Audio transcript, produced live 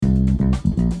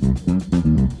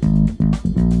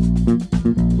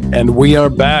And we are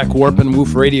back, Warp and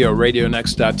Woof Radio,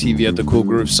 RadioNext.tv at the Cool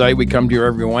Groove site. We come to you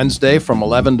every Wednesday from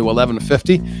 11 to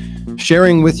 11:50,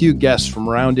 sharing with you guests from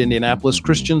around Indianapolis,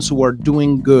 Christians who are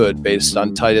doing good based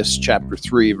on Titus chapter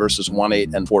 3, verses 1,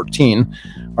 8, and 14.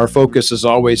 Our focus is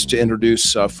always to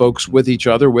introduce folks with each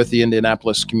other, with the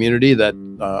Indianapolis community that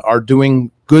are doing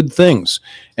good things.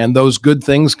 And those good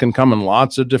things can come in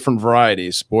lots of different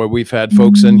varieties. Boy, we've had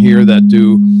folks in here that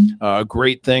do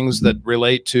great things that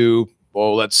relate to,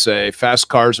 well, let's say fast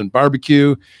cars and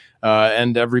barbecue,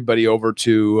 and everybody over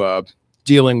to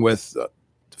dealing with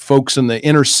folks in the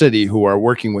inner city who are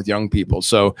working with young people.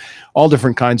 So all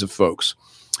different kinds of folks.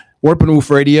 Warp and Woof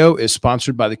Radio is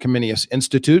sponsored by the Comenius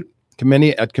Institute.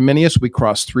 At Comenius, we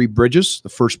cross 3 bridges. The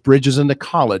first bridge is into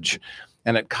college.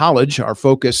 And at college, our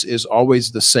focus is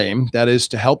always the same. That is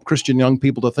to help Christian young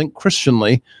people to think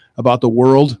Christianly about the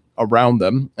world around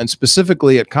them, and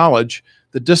specifically at college,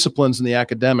 the disciplines and the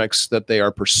academics that they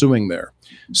are pursuing there.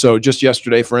 So just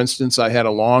yesterday, for instance, I had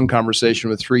a long conversation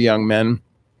with 3 young men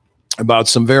about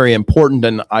some very important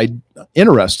and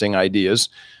interesting ideas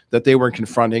that they were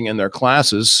confronting in their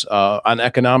classes on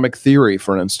economic theory,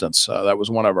 for instance. That was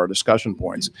one of our discussion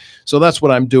points. So that's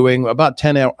what I'm doing. About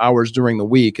 10 hours during the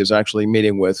week is actually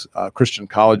meeting with Christian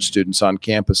college students on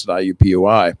campus at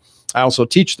IUPUI. I also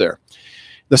teach there.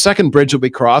 The second bridge that we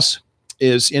cross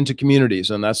is into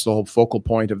communities, and that's the whole focal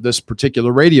point of this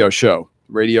particular radio show.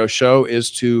 The radio show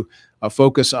is to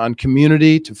focus on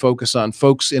community, to focus on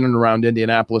folks in and around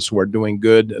Indianapolis who are doing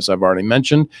good, as I've already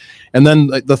mentioned. And then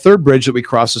the third bridge that we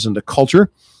cross is into culture.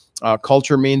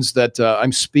 Culture means that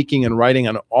I'm speaking and writing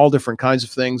on all different kinds of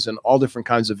things and all different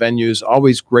kinds of venues,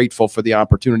 always grateful for the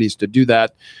opportunities to do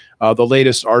that. The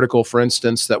latest article, for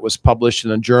instance, that was published in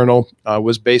a journal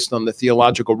was based on the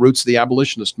theological roots of the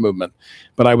abolitionist movement.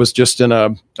 But I was just in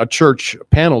a church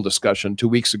panel discussion 2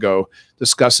 weeks ago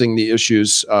discussing the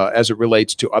issues as it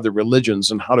relates to other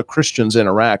religions and how do Christians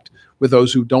interact with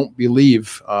those who don't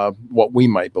believe what we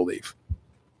might believe.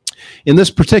 In this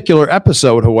particular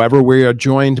episode, however, we are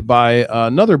joined by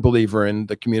another believer in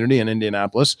the community in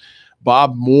Indianapolis,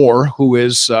 Bob Moore, who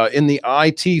is in the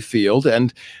IT field.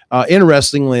 And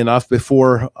interestingly enough,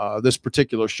 before this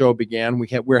particular show began,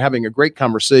 we're having a great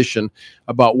conversation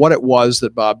about what it was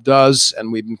that Bob does,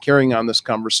 and we've been carrying on this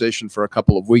conversation for a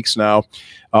couple of weeks now.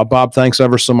 Bob, thanks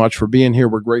ever so much for being here.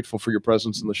 We're grateful for your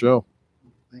presence in the show.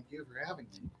 Thank you for having me.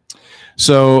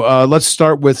 So let's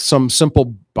start with some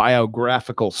simple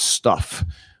biographical stuff.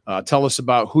 Tell us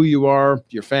about who you are,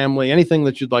 your family, anything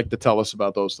that you'd like to tell us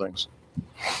about those things.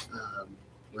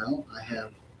 Well, I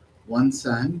have one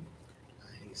son.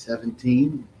 He's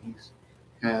 17. He's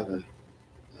kind of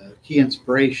a key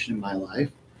inspiration in my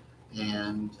life.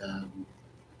 And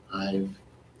I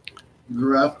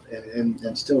grew up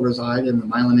and still reside in the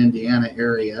Milan, Indiana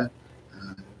area.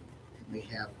 We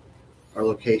have our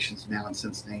locations now in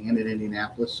Cincinnati and in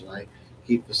Indianapolis, so I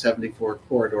keep the 74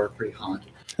 corridor pretty hot.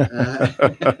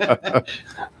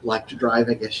 Like to drive,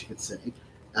 I guess you could say.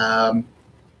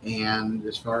 And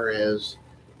as far as,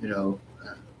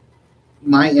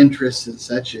 my interests and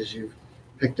such, as you've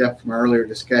picked up from our earlier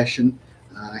discussion,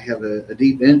 I have a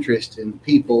deep interest in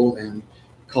people and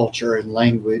culture and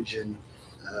language and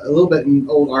a little bit in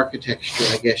old architecture,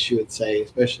 I guess you would say,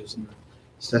 especially some of the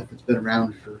stuff that's been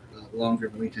around for longer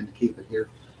than we tend to keep it here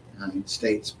in the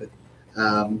States. But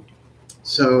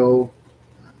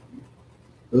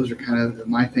those are kind of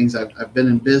my things. I've been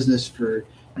in business for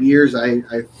years.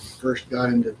 I first got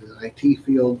into the IT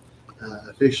field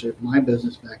officially for my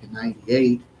business back in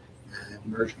 '98, and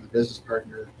merged with my business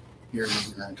partner here in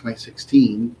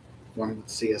 2016, forming with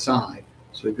CSI.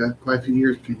 So we've got quite a few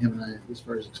years between him and I as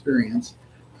far as experience.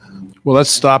 Well, let's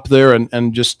stop there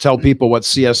and just tell people what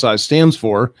CSI stands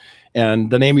for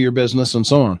and the name of your business and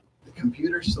so on. The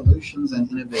Computer Solutions and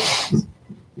Innovations.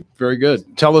 Very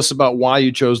good. Tell us about why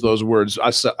you chose those words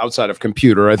outside of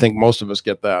computer. I think most of us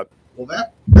get that. Well,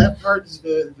 that part is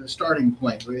the starting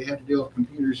point. We have to deal with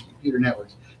computers, computer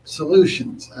networks.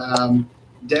 Solutions,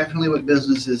 definitely what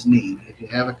businesses need. If you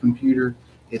have a computer,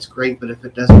 it's great, but if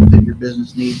it doesn't fit your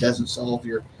business need, doesn't solve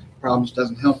your problems,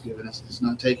 doesn't help you, and it's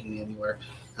not taking you anywhere.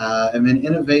 And then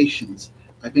innovations.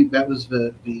 I think that was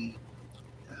the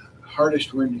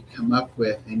hardest word to come up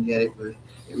with, and yet it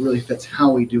really fits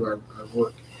how we do our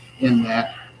work, in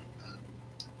that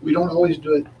we don't always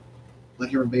do it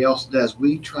like everybody else does.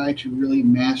 We try to really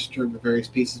master the various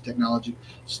pieces of technology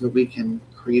so that we can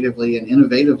creatively and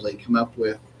innovatively come up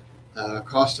with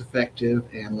cost-effective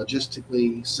and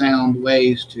logistically sound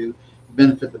ways to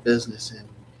benefit the business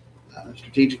and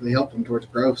strategically help them towards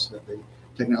growth so that the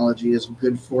technology is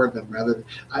good for them.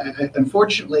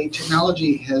 Unfortunately,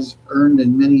 technology has earned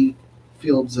in many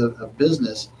fields of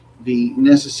business the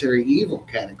necessary evil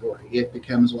category. It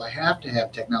becomes, well, I have to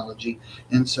have technology,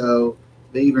 and so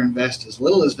they either invest as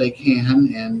little as they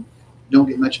can and don't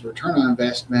get much of a return on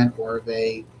investment, or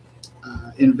they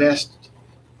invest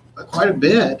quite a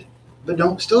bit but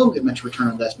still don't get much return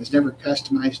on investment. It's never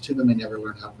customized to them. They never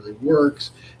learn how it really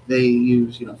works. They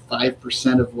use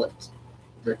 5% of what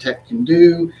their tech can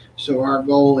do. So our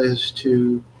goal is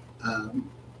to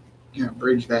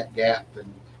bridge that gap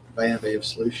and provide innovative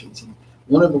solutions. And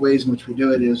one of the ways in which we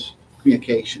do it is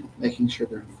communication, making sure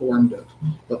they're informed of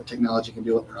what the technology can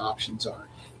do, what their options are,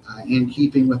 and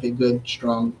keeping with a good,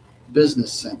 strong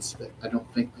business sense that I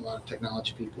don't think a lot of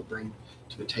technology people bring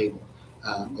to the table.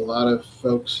 A lot of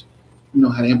folks know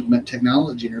how to implement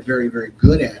technology and are very, very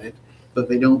good at it, but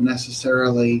they don't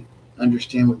necessarily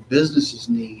understand what businesses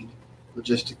need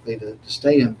logistically to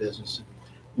stay in business.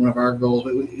 One of our goals,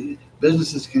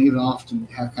 businesses can even often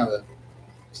have kind of a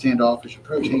standoffish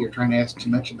approach. Hey, you're trying to ask too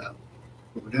much about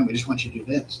what we're doing. We just want you to do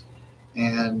this.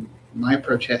 And my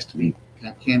approach has to be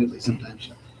kind of candidly sometimes.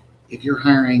 If you're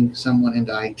hiring someone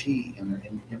into IT and they're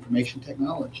in information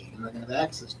technology and they're going to have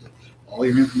access to all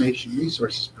your information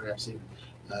resources, perhaps even,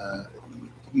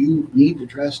 you need to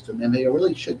trust them, and they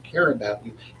really should care about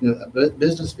you. A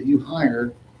business that you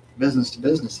hire, business to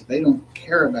business, if they don't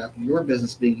care about your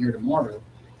business being here tomorrow,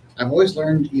 I've always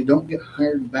learned you don't get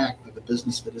hired back by the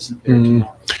business that isn't there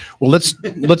tomorrow. Well,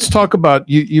 let's talk about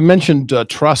you mentioned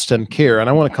trust and care, and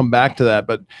I want to come back to that.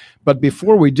 But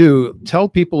before we do, tell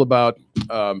people about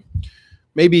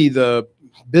maybe the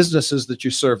businesses that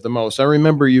you serve the most. I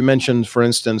remember you mentioned, for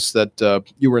instance, that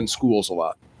you were in schools a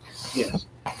lot. Yes,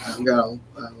 I've got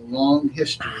a long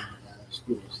history in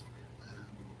schools.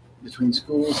 Between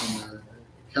schools and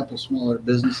a couple smaller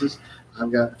businesses,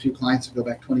 I've got a few clients that go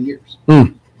back 20 years.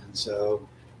 And so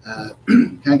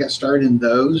kind of got started in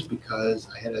those because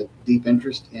I had a deep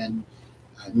interest in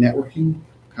networking,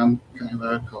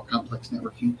 called complex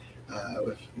networking,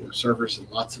 with servers and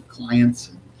lots of clients,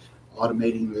 and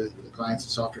automating the clients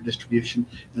and software distribution.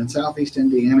 And in Southeast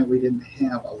Indiana, we didn't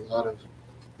have a lot of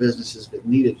businesses that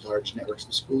needed large networks.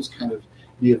 The schools kind of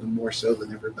needed them more so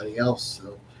than everybody else.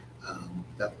 So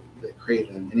that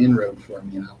created an inroad for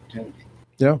me, an opportunity.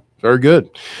 Yeah, very good.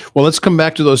 Well, let's come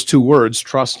back to those two words,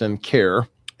 trust and care.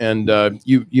 And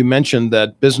you mentioned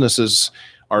that businesses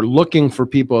are looking for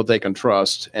people that they can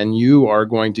trust, and you are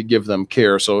going to give them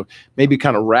care. So maybe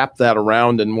kind of wrap that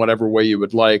around in whatever way you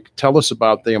would like. Tell us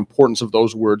about the importance of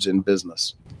those words in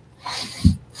business.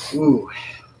 Ooh,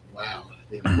 wow.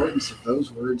 The importance of those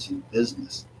words in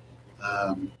business.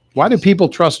 Why do people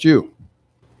trust you?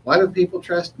 Why do people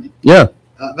trust me? Yeah.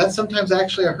 That's sometimes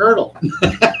actually a hurdle.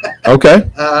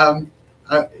 Okay.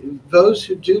 Those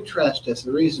who do trust us,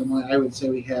 the reason why I would say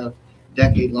we have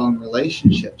decade-long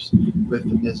relationships with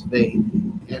them is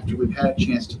after we've had a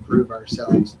chance to prove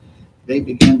ourselves, they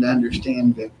begin to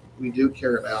understand that we do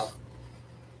care about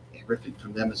everything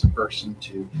from them as a person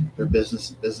to their business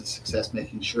and business success,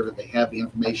 making sure that they have the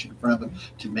information in front of them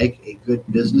to make a good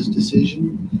business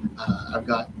decision. I've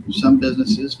got some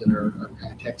businesses that are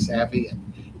kind of tech savvy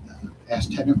and ask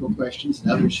technical questions,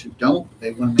 and others who don't.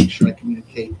 They want to make sure I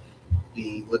communicate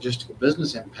the logistical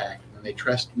business impact, and they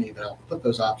trust me that I'll put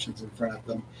those options in front of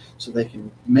them so they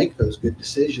can make those good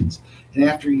decisions. And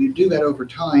after you do that over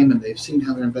time, and they've seen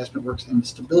how their investment works and the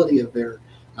stability of their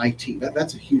IT,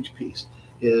 that's a huge piece.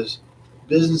 Is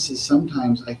businesses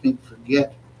sometimes, I think,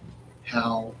 forget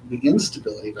how the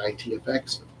instability of IT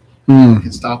affects them. It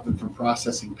can stop them from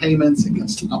processing payments. It can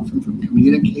stop them from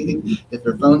communicating if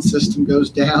their phone system goes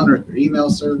down or their email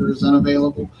server is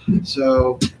unavailable.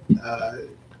 So,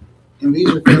 and these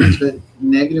are things that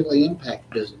negatively impact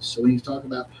business. So when you talk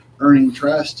about earning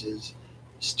trust, is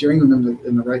steering them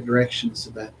in the right direction so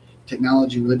that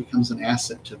technology really becomes an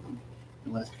asset to them.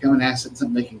 And when it's become an asset,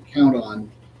 something they can count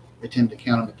on, they tend to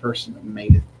count on the person that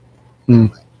made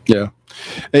it. Yeah.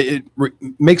 It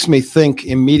makes me think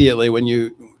immediately when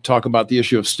you talk about the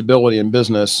issue of stability in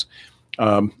business,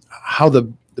 how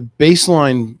the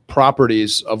baseline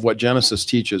properties of what Genesis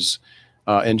teaches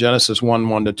in Genesis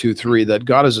 1:1-2:3, that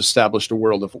God has established a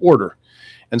world of order.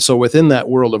 And so within that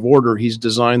world of order, he's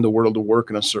designed the world to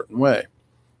work in a certain way.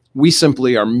 We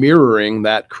simply are mirroring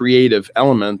that creative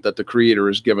element that the Creator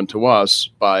has given to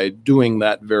us by doing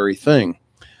that very thing.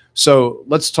 So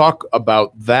let's talk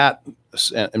about that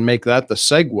and make that the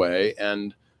segue,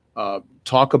 and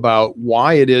talk about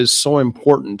why it is so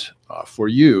important for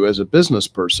you as a business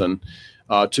person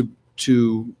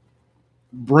to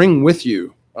bring with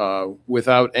you,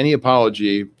 without any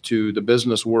apology to the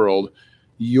business world,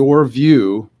 your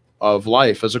view of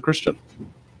life as a Christian.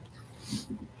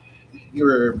 You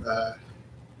were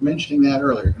mentioning that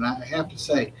earlier, and I have to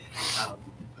say, I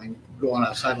can go on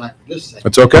a sideline for just a second.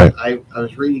 It's okay. I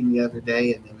was reading the other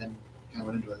day, and then I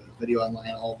went into a video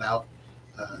online all about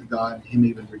God and Him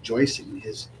even rejoicing in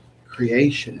His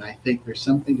creation. And I think there's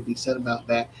something to be said about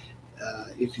that.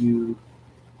 If you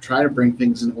try to bring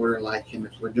things in order like Him,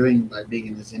 if we're doing by being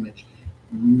in His image,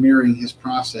 mirroring His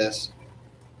process,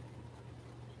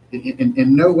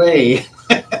 in no way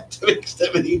to the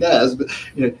extent that He does, but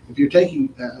if you're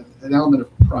taking an element of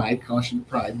pride, caution of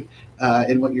pride,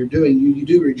 in what you're doing, you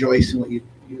do rejoice in what you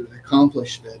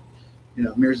accomplish that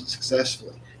mirrors it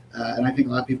successfully. And I think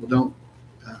a lot of people don't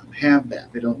have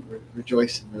that. They don't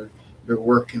rejoice in their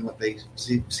work and what they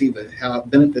see, but how it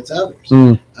benefits others.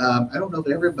 I don't know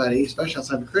that everybody, especially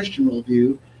outside the Christian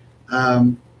worldview,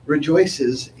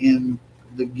 rejoices in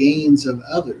the gains of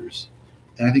others.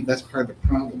 And I think that's part of the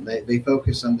problem. They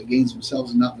focus on the gains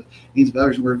themselves and not the gains of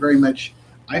others. And we're very much,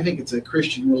 I think it's a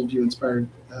Christian worldview inspired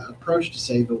approach to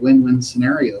say the win-win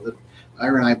scenario that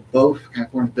Ira and I both kind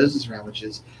of formed a business around, which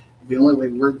is the only way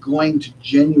we're going to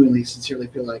genuinely, sincerely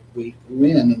feel like we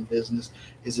win in business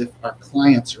is if our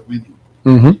clients are winning.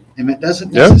 And that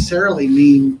doesn't necessarily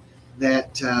mean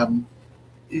that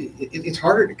it's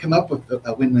harder to come up with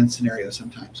a win-win scenario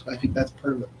sometimes. So I think that's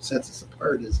part of what sets us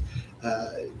apart is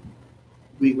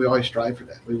we always strive for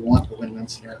that. We want the win-win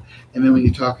scenario. And then when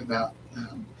you talk about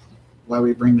why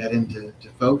we bring that into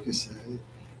focus,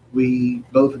 we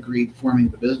both agreed forming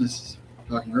the businesses,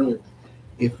 talking earlier,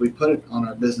 if we put it on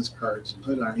our business cards and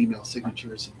put it on our email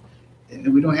signatures,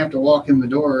 and we don't have to walk in the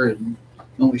door and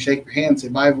only shake your hand and say,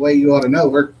 by the way, you ought to know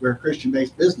we're a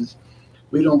Christian-based business.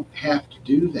 We don't have to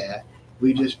do that.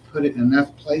 We just put it in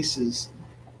enough places.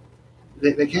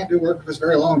 They can't do work with us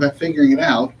very long without figuring it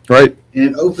out. Right.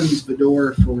 And it opens the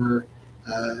door for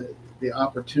the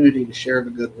opportunity to share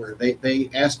the good word. They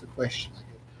ask the question.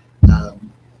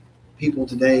 People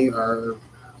today are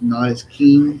not as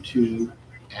keen to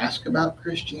ask about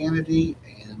Christianity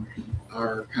and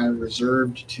are kind of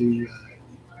reserved to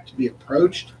be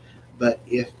approached. But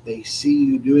if they see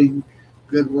you doing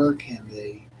good work and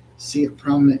they see it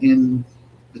prominent in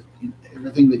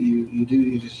everything that you do,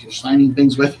 you're signing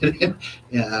things with it.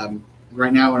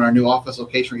 Right now in our new office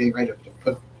location, we're getting ready to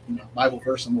put Bible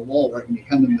verse on the wall right when you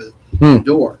come in the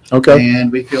door. Okay.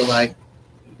 And we feel like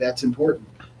that's important.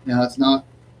 Now, it's not,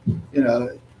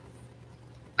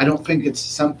 I don't think it's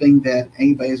something that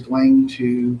anybody is going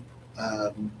to,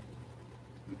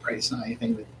 pray it's not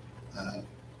anything that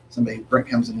somebody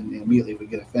comes in and immediately would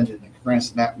get offended and confront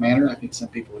us in that manner. I think some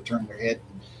people would turn their head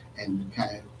and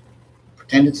kind of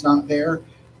pretend it's not there.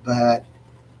 But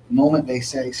the moment they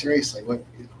say, seriously, what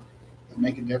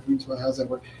make a difference? Well, how's that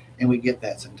work? And we get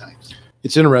that sometimes.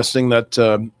 It's interesting that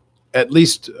at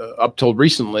least up till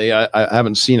recently, I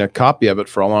haven't seen a copy of it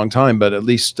for a long time, but at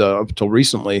least up till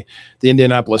recently, the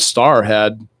Indianapolis Star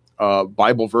had a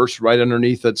Bible verse right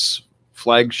underneath its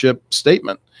flagship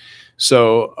statement.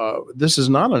 So this is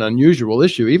not an unusual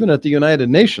issue. Even at the United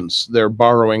Nations, they're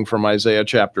borrowing from Isaiah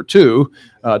chapter 2,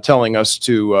 telling us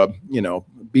to,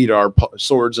 beat our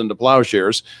swords into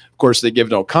plowshares. Of course, they give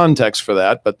no context for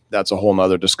that, but that's a whole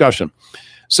nother discussion.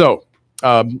 So,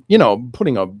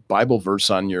 putting a Bible verse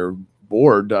on your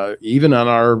board, even on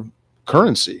our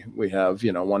currency, we have,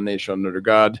 one nation under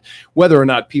God. Whether or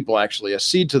not people actually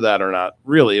accede to that or not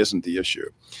really isn't the issue.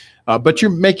 But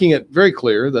you're making it very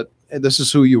clear that this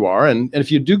is who you are. And if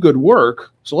you do good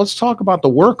work, so let's talk about the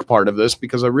work part of this,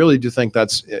 because I really do think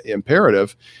that's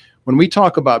imperative. When we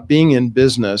talk about being in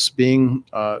business,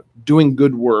 doing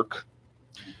good work,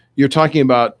 you're talking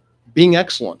about being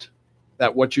excellent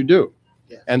at what you do.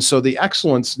 Yeah. And so the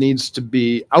excellence needs to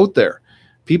be out there.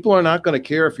 People are not going to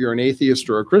care if you're an atheist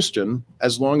or a Christian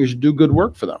as long as you do good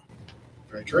work for them.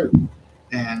 Very true.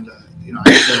 And,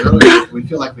 I said earlier, we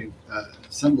feel like we've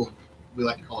assembled, we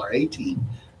like to call our A-team,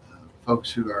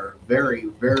 folks who are very,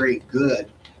 very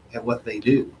good at what they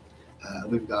do.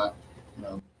 We've got,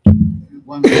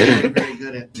 one that's very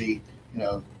good at the,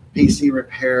 PC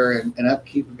repair and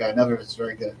upkeep. We've got another that's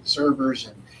very good at the servers,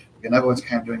 and we've got another one's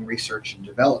kind of doing research and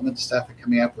development stuff and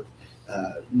coming up with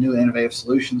new innovative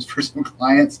solutions for some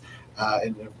clients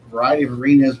in a variety of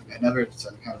arenas. We've got another that's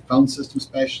a kind of phone system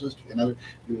specialist. We've got another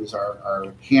who is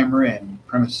our camera and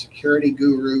premise security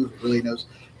guru who really knows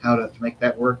how to make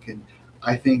that work. And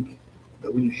I think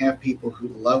that when you have people who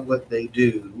love what they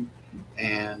do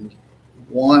and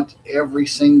want every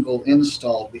single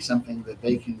install to be something that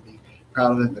they can be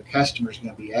proud of, and the customer's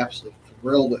going to be absolutely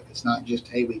thrilled with. It's not just,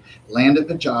 hey, we landed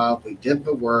the job, we did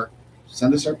the work,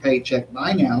 send us our paycheck,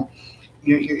 buy now.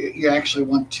 You actually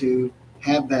want to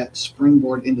have that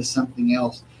springboard into something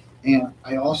else. And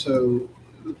I also,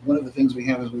 one of the things we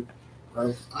have is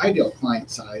our ideal client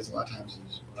size a lot of times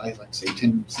is what I like to say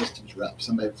 10 systems reps.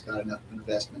 Somebody that's got enough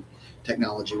investment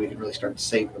technology, we can really start to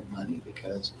save them money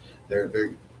because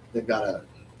they've got to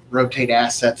rotate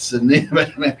assets and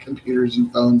computers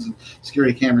and phones and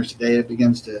security cameras today. It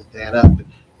begins to add up. But,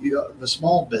 the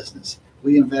small business,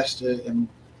 we invest in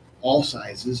all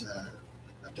sizes,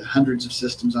 up to hundreds of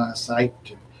systems on a site,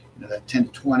 to that 10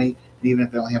 to 20, and even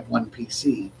if they only have one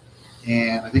PC.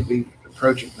 And I think we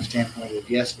approach it from the standpoint of,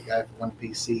 yes, the guy for one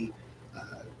PC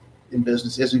in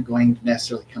business isn't going to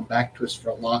necessarily come back to us for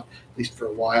a lot, at least for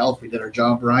a while, if we did our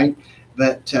job right.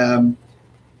 But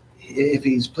if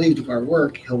he's pleased with our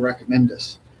work, he'll recommend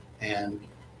us. And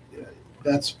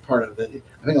that's part of it.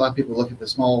 I think a lot of people look at the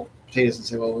small potatoes and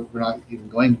say, well, we're not even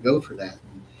going to go for that.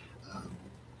 And,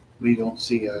 we don't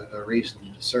see a reason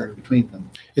to discern between them.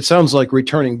 It sounds like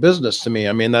returning business to me.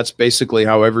 I mean, that's basically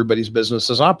how everybody's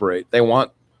businesses operate. They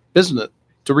want business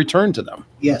to return to them.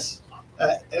 Yes.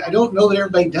 I don't know that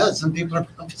everybody does. Some people are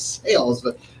about sales,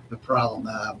 but the problem,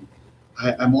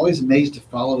 I'm always amazed to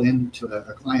follow into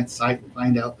a client's site and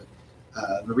find out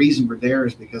that the reason we're there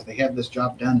is because they had this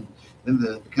job done. Then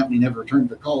the company never returned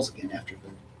their calls again after the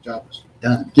job was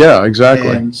done. Yeah, exactly.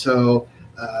 And so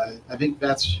I think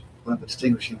that's one of the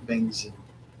distinguishing things in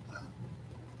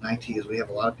IT is we have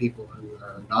a lot of people who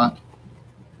are not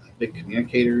big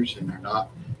communicators and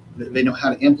they know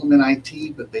how to implement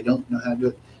IT, but they don't know how to do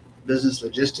it business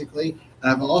logistically.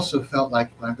 And I've also felt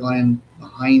like when I've gone in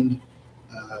behind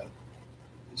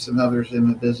some others in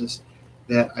the business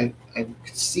that I could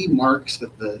see marks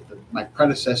that my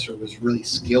predecessor was really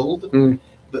skilled. Mm.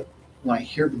 But when I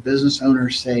hear the business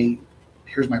owner say,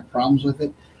 here's my problems with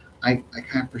it, I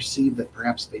kind of perceive that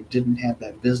perhaps they didn't have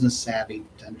that business savvy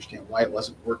to understand why it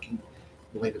wasn't working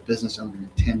the way the business owner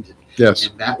intended. Yes.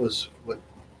 And that was what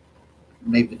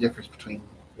made the difference between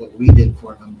what we did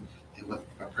for them and what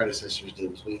our predecessors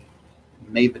did. Was we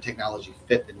made the technology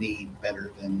fit the need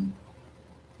better than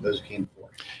those who came before.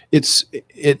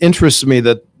 It interests me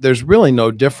that there's really no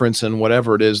difference in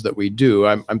whatever it is that we do.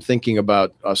 I'm thinking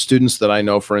about students that I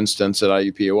know, for instance, at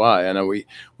IUPUI, and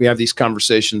we have these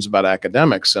conversations about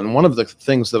academics. And one of the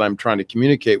things that I'm trying to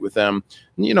communicate with them,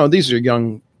 these are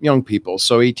young people,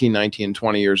 so 18, 19,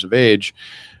 20 years of age.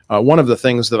 One of the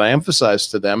things that I emphasize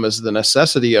to them is the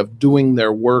necessity of doing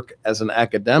their work as an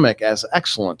academic as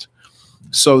excellent,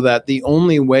 so that the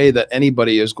only way that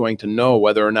anybody is going to know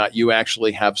whether or not you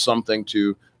actually have something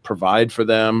to provide for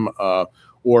them,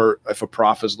 or if a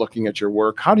prof is looking at your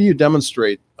work, how do you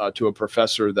demonstrate to a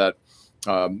professor that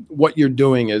what you're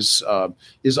doing is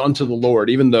unto the Lord,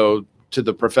 even though to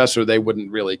the professor they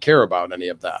wouldn't really care about any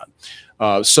of that.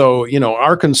 So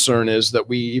our concern is that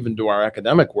we even do our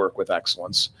academic work with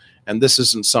excellence, and this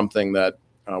isn't something that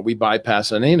we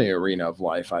bypass in any arena of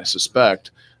life. I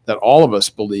suspect that all of us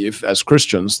believe as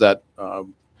Christians that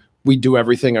we do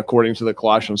everything according to the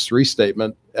Colossians 3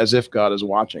 statement, as if God is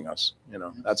watching us.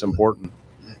 That's important.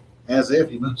 As if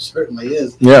he most certainly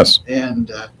is. Yes. And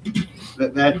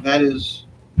that is,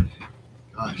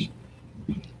 gosh,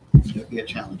 it's going to be a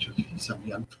challenge with some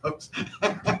young folks.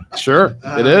 Sure,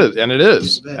 it is, and it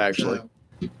is, but, actually.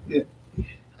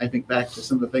 I think back to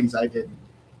some of the things I did in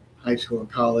high school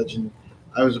and college, and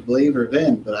I was a believer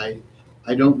then, but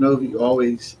I don't know that you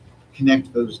always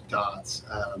connect those dots.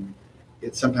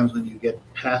 It's sometimes when you get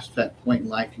past that point in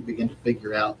life, you begin to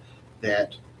figure out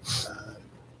that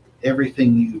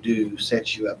everything you do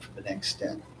sets you up for the next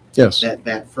step. Yes.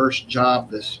 That first job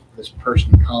this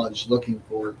person in college is looking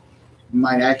for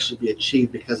might actually be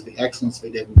achieved because of the excellence they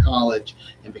did in college,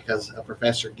 and because a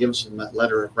professor gives them that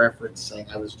letter of reference saying,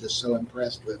 I was just so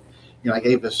impressed with, I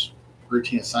gave this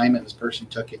routine assignment, this person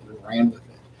took it and ran with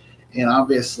it. And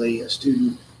obviously a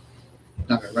student is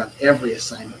not going to run every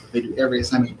assignment, but they do every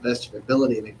assignment to the best of their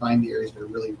ability, and they find the areas that are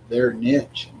really their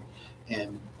niche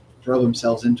and throw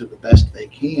themselves into the best they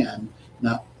can,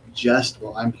 not just,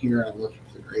 well, I'm here, I'm looking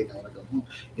for the grade, I want to go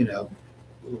home.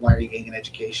 Why are you getting an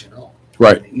education at all?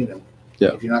 Right.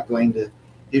 Yeah. If you're not going to,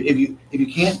 if you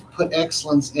can't put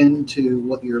excellence into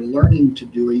what you're learning to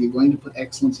do, are you going to put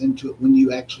excellence into it when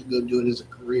you actually go do it as a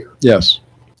career? Yes,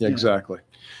 exactly.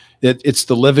 It's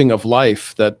the living of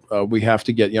life that we have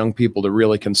to get young people to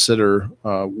really consider.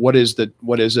 What is it,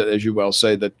 as you well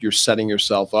say, that you're setting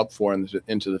yourself up for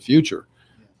into the future?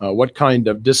 What kind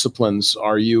of disciplines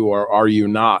are you or are you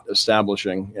not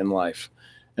establishing in life?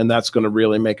 And that's going to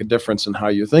really make a difference in how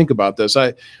you think about this.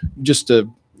 Just to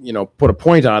put a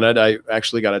point on it, I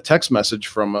actually got a text message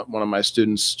from one of my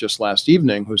students just last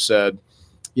evening who said,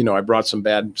 I brought some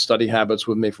bad study habits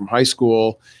with me from high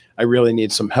school. I really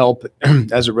need some help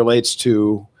as it relates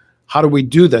to how do we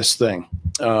do this thing?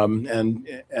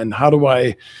 And how do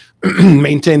I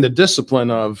maintain the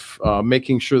discipline of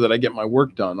making sure that I get my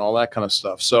work done, all that kind of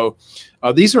stuff. So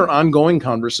these are ongoing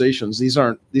conversations. These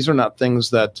are not things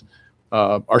that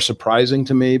are surprising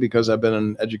to me because I've been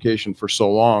in education for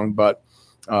so long, but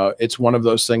it's one of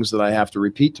those things that I have to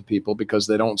repeat to people because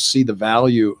they don't see the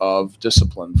value of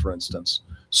discipline, for instance.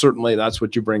 Certainly that's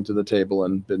what you bring to the table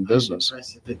in business. I'm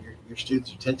impressed that your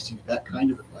students are texting you that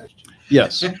kind of a question.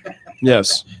 Yes.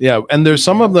 Yes. Yeah. And there's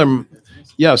some of them,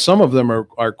 some of them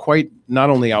are quite not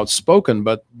only outspoken,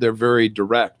 but they're very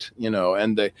direct,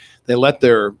 and they let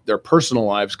their personal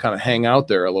lives kind of hang out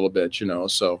there a little bit,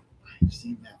 so. I've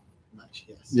seen that much,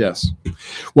 yes. Yes.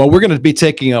 Well, we're going to be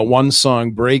taking a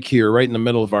one-song break here right in the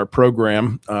middle of our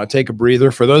program. Take a breather.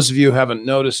 For those of you who haven't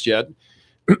noticed yet,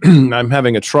 I'm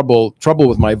having trouble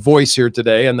with my voice here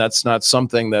today, and that's not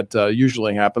something that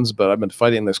usually happens, but I've been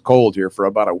fighting this cold here for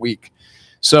about a week.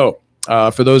 So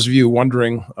for those of you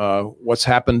wondering what's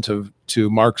happened to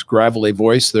Mark's gravelly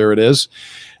voice, there it is.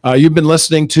 You've been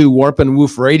listening to Warp and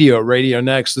Woof Radio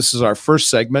Next. This is our first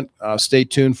segment. Stay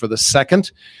tuned for the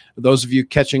second. Those of you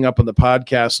catching up on the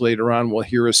podcast later on will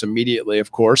hear us immediately,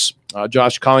 of course.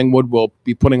 Josh Collingwood will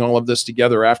be putting all of this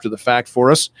together after the fact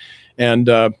for us. And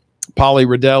Polly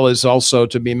Riddell is also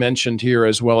to be mentioned here,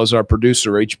 as well as our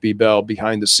producer, H.B. Bell,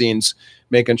 behind the scenes,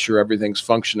 making sure everything's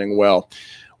functioning well.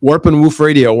 Warp and Woof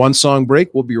Radio, one song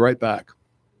break. We'll be right back.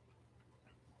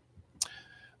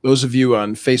 Those of you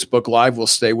on Facebook Live will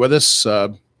stay with us,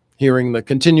 hearing the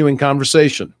continuing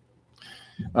conversation.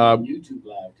 YouTube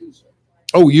Live too, sir.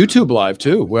 Oh, YouTube Live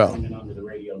too. Well. Under the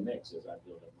radio mix as I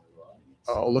build up my audience.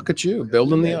 Oh, look at you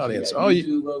building the audience. Oh,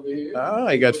 YouTube over here.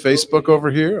 You got Facebook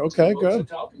over here. Okay, good.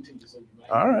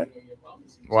 All right.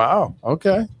 Wow.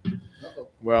 Okay.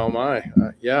 Well, I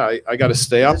got to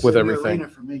stay up with everything.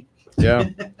 For me. Yeah.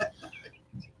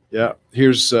 Yeah.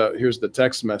 Here's the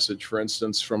text message, for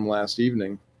instance, from last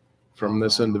evening from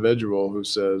this individual who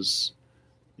says,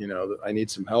 I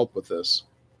need some help with this.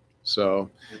 So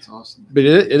that's awesome. But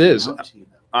it is.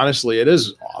 Honestly, it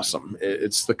is awesome.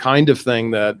 It's the kind of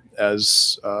thing that,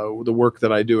 as the work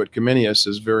that I do at Comenius,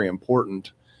 is very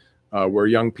important, where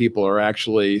young people are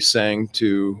actually saying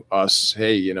to us,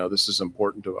 hey, this is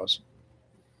important to us.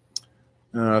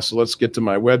 So let's get to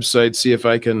my website, see if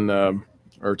I can,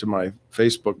 or to my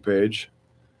Facebook page.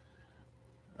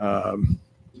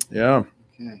 Yeah.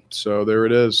 Okay. So there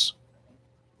it is.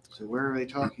 So where are they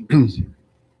talking to us here?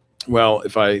 Well,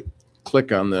 if I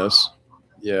click on this,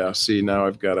 see, now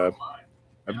I've got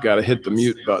to hit the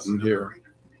mute button here.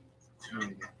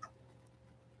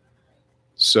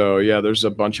 So there's a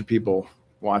bunch of people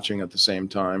watching at the same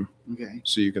time. Okay.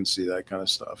 So you can see that kind of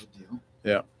stuff. Good deal.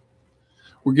 Yeah.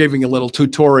 We're giving a little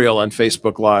tutorial on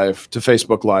Facebook Live to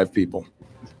Facebook Live people.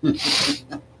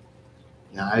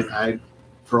 I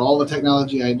for all the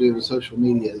technology I do with social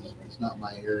media, it's not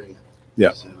my area.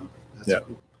 Yeah. So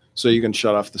cool. So you can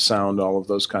shut off the sound, all of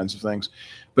those kinds of things.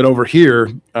 But over here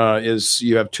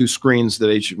you have two screens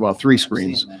three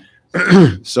screens.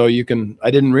 So you can, I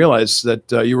didn't realize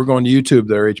that you were going to YouTube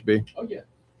there, HB. Oh, yeah.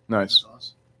 Nice. That's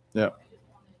awesome. Yeah.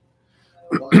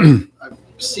 Well, I've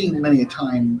seen many a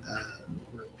time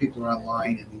where people are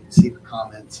online and you can see the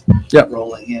comments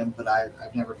rolling in, but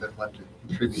I've never been one to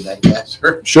contribute, I guess,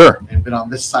 or Sure. and been on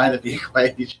this side of the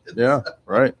equation. Yeah,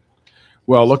 right.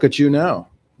 Well, look at you now.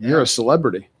 You're a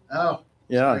celebrity. Oh,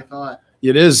 yeah. I thought.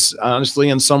 It is, honestly,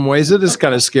 in some ways, it is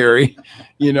kind of scary.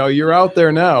 You're out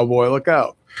there now, boy, look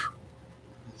out.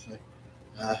 It's like,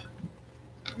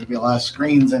 maybe a lot of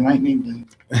screens I might need to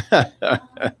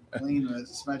clean, but the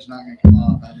smudge not going to come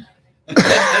off.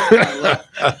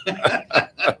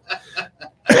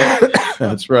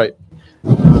 That's right.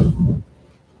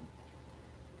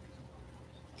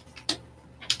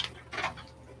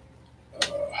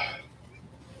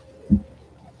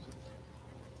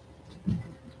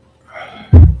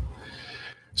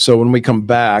 So when we come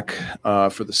back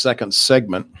for the second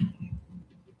segment,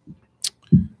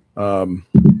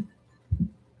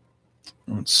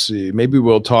 let's see, maybe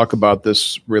we'll talk about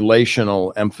this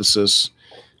relational emphasis,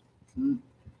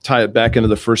 tie it back into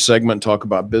the first segment, talk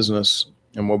about business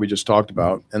and what we just talked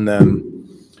about, and then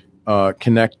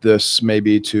connect this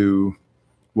maybe to,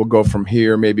 we'll go from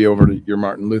here, maybe over to your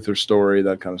Martin Luther story,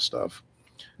 that kind of stuff.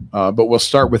 But we'll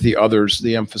start with the others,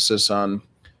 the emphasis on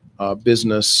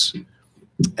business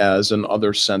as an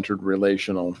other-centered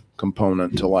relational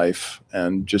component to life,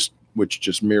 and which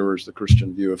just mirrors the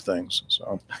Christian view of things.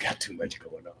 So I got too much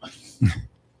going on.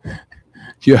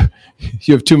 you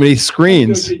have too many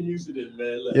screens. Getting used to this,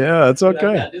 man. Look, Yeah, that's I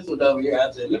okay. got this one over here.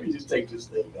 I said, let me just take this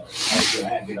thing out. Actually, I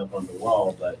had it up on the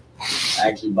wall, but I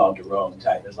actually bought the wrong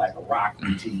type. It's like a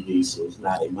Roku TV, so it's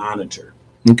not a monitor.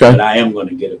 Okay. But I am going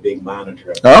to get a big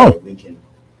monitor up Oh. there that we can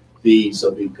feed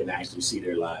so people can actually see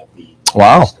their live feed.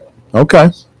 Wow. Okay.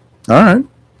 All right.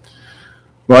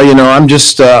 Well, you know, I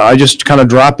just kind of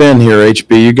drop in here,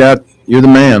 HB. You're the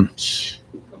man.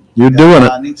 You're doing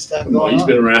it. Neat stuff No, going he's on.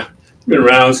 been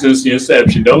around since the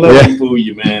inception. Don't let him fool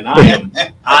you, man. I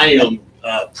am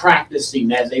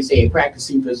practicing, as they say, a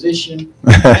practicing physician.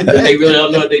 They really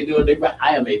don't know what they're doing.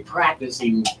 I am a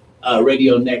practicing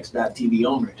RadioNext.tv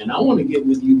owner, and I want to get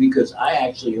with you because I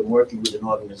actually am working with an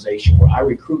organization where I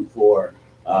recruit for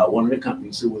one of the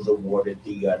companies who was awarded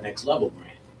the Next Level grant.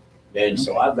 And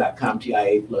so I've got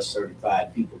CompTIA A+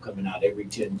 certified people coming out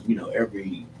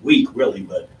every week, really,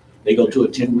 but they go to a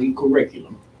 10-week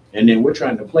curriculum, and then we're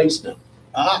trying to place them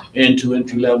into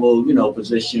entry-level,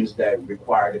 positions that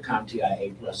require the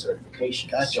CompTIA A+ certification.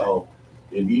 Gotcha. So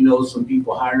if you know some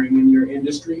people hiring in your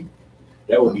industry,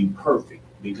 that would be perfect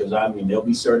because they'll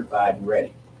be certified and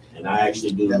ready. And I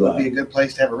actually do. That would be a good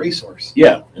place to have a resource.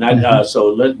 Yeah, and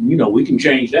so we can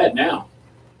change that now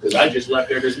because I just left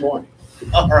there this morning.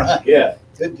 All right. Yeah.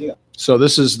 Good deal. So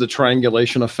this is the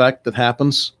triangulation effect that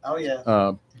happens Oh,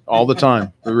 yeah. all the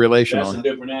time. The That's relational. a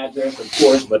different address, of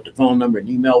course, but the phone number and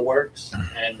email works.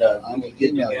 And I we will can get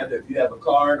email you. together if you have a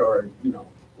card or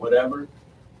whatever.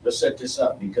 Let's set this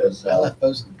up because I left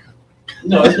those in the car.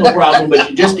 no, it's no problem. But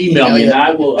you just email me and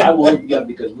I will hook you up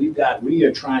because we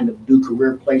are trying to do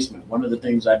career placement. One of the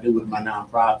things I do with my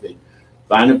nonprofit,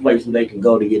 find a place where they can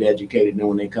go to get educated, and then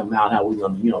when they come out, how we're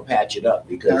going to patch it up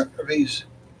because. Are these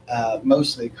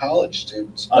mostly college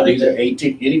students? These are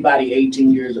 18. Anybody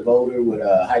 18 years of older with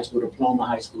a high school diploma,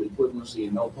 high school equivalency,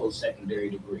 and no post-secondary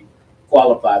degree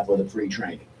qualify for the free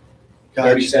training.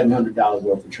 Gotcha. $3,700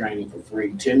 worth of training for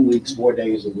free. 10 weeks, 4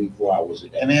 days a week, 4 hours a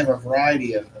day. And they have a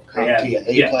variety of They have- CompTIA,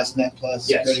 A+, yeah. Net Plus,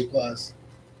 Yes. Security Plus.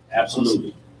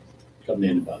 Absolutely. Coming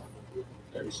in about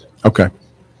 37. Okay.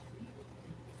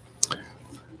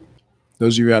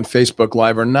 Those of you on Facebook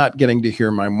Live are not getting to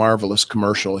hear my marvelous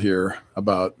commercial here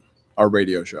about our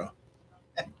radio show.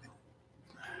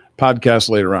 Podcast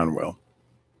later on will.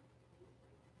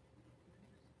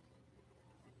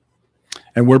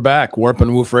 And we're back. Warp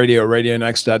and Woof Radio,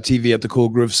 RadioNext.tv at the Cool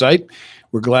Groove site.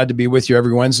 We're glad to be with you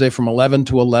every Wednesday from 11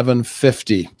 to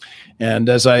 11:50. And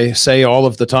as I say all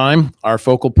of the time, our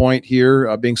focal point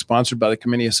here, being sponsored by the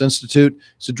Comenius Institute,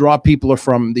 is to draw people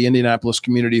from the Indianapolis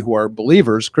community who are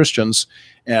believers, Christians,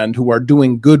 and who are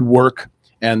doing good work.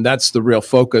 And that's the real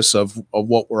focus of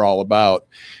what we're all about.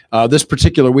 This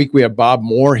particular week, we have Bob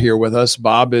Moore here with us.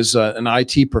 Bob is an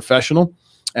IT professional.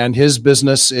 And his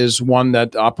business is one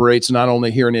that operates not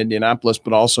only here in Indianapolis,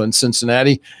 but also in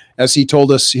Cincinnati. As he told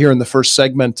us here in the first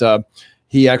segment,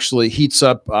 he actually heats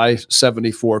up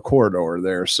I-74 corridor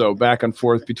there. So back and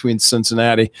forth between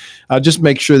Cincinnati. Just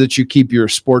make sure that you keep your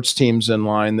sports teams in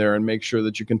line there and make sure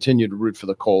that you continue to root for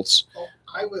the Colts. Oh,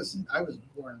 I was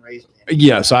born and raised in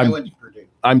Yes, I went to Purdue.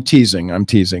 I'm teasing.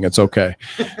 It's okay.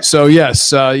 So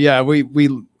yes, we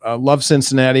love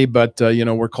Cincinnati, but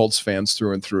we're Colts fans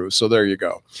through and through. So there you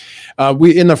go.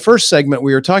 We in the first segment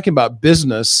we were talking about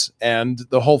business, and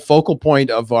the whole focal point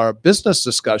of our business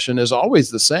discussion is always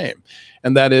the same,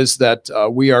 and that is that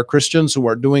we are Christians who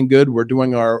are doing good. We're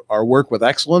doing our work with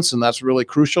excellence, and that's really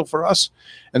crucial for us.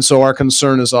 And so our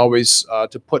concern is always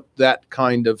to put that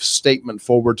kind of statement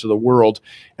forward to the world,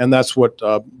 and that's what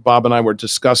Bob and I were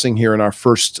discussing here in our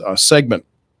first segment.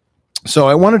 So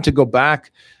I wanted to go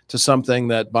back to something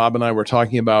that Bob and I were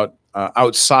talking about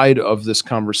outside of this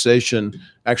conversation,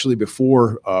 actually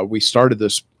before we started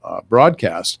this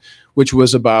broadcast, which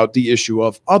was about the issue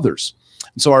of others.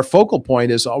 And so our focal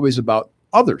point is always about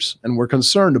others, and we're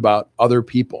concerned about other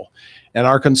people. And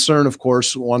our concern, of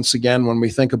course, once again, when we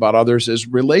think about others, is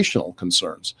relational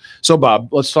concerns. So, Bob,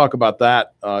 let's talk about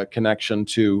that connection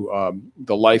to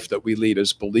the life that we lead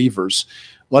as believers.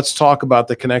 Let's talk about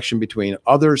the connection between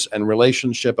others and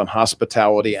relationship and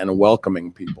hospitality and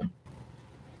welcoming people.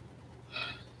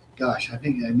 Gosh, I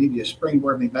think I need you to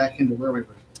springboard me back into where we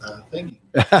were thinking.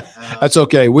 That's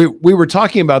okay. We were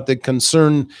talking about the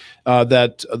concern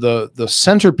that the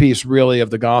centerpiece really of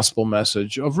the gospel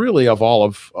message of all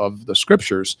of the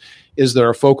scriptures is that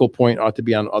our focal point ought to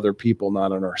be on other people,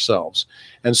 not on ourselves.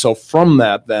 And so from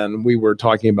that, then we were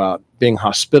talking about being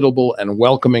hospitable and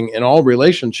welcoming in all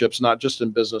relationships, not just in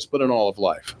business, but in all of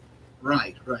life.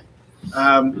 Right.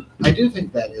 I do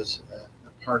think that is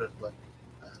a part of what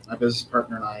my business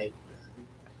partner and I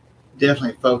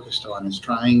definitely focused on, is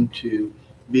trying to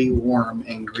be warm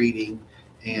and greeting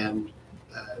and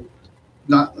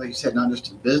not, like you said, not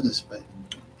just in business, but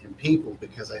in people,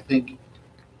 because I think,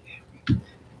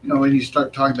 when you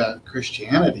start talking about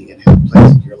Christianity and how it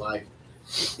plays in your life,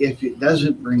 if it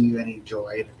doesn't bring you any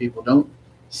joy, and if people don't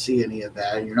see any of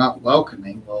that, and you're not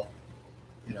welcoming, well,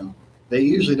 they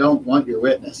usually don't want your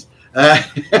witness.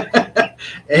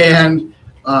 And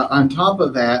on top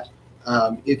of that,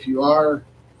 if you are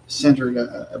centered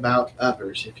about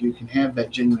others, if you can have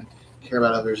that genuine care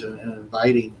about others and an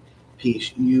inviting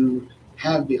piece, you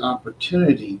have the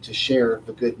opportunity to share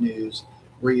the good news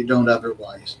where you don't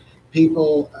otherwise.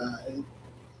 People, I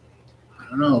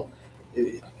don't know,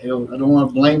 I don't want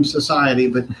to blame society,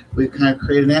 but we've kind of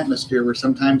created an atmosphere where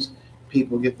sometimes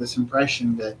people get this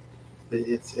impression that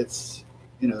it's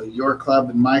your club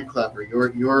and my club,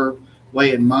 or your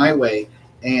way and my way,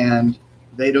 and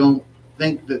they don't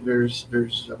think that there's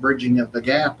a bridging of the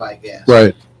gap, I guess.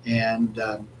 Right. And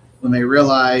when they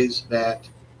realize that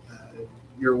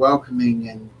you're welcoming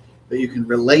and that you can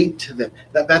relate to them,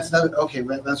 that's not okay.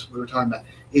 That's what we're talking about.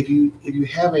 If you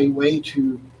have a way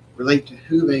to relate to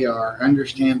who they are,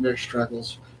 understand their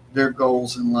struggles, their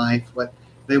goals in life, what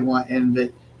they want, and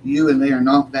that you and they are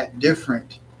not that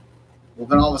different, well,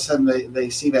 then all of a sudden they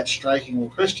see that striking. Well,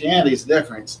 Christianity is the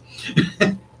difference.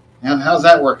 How's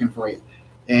that working for you?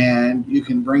 And you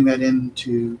can bring that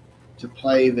into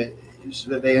play, so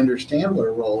that they understand what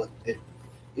a role it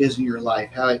is in your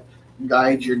life, how it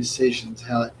guides your decisions,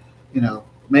 how it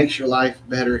makes your life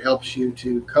better, helps you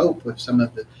to cope with some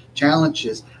of the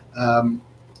challenges.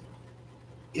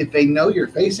 If they know you're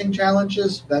facing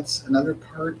challenges, that's another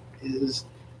part, is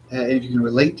if you can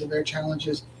relate to their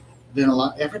challenges, then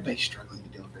everybody's struggling to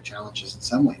deal with their challenges in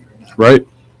some way or another. Right.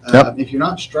 Yep. If you're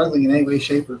not struggling in any way,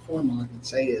 shape, or form, all I can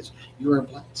say is you are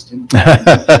blessed. And,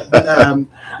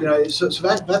 so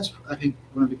that's, I think,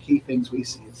 one of the key things we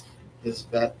see is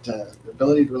that the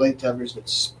ability to relate to others that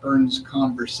spurns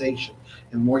conversation.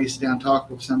 And the more you sit down and talk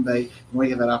with somebody, the more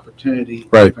you have that opportunity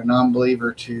right. for a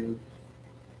non-believer to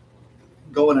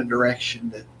go in a direction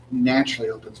that naturally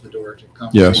opens the door to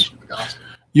conversation of the gospel.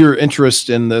 Your interest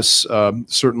in this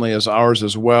certainly is ours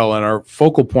as well, and our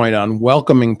focal point on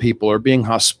welcoming people or being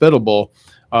hospitable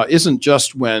isn't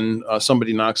just when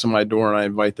somebody knocks on my door and I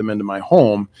invite them into my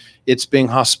home. It's being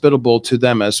hospitable to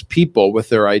them as people with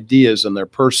their ideas and their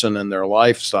person and their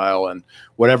lifestyle and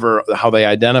how they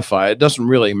identify. It doesn't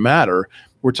really matter.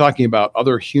 We're talking about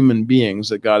other human beings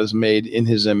that God has made in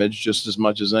his image just as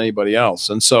much as anybody else.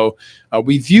 And so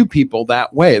we view people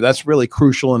that way. That's really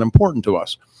crucial and important to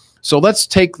us. So let's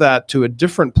take that to a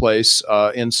different place.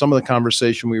 In some of the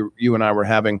conversation you and I were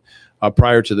having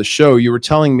prior to the show, you were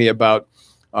telling me about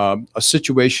a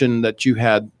situation that you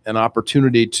had an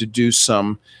opportunity to do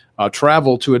some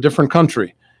travel to a different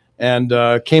country and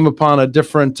came upon a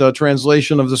different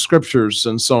translation of the scriptures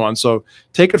and so on. So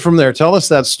take it from there. Tell us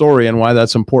that story and why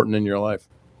that's important in your life.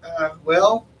 I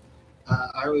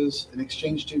was an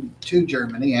exchange student to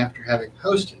Germany after having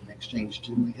hosted an exchange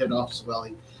student. We headed off, so well,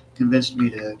 he convinced me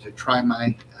to try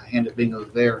my hand at being over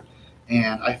there.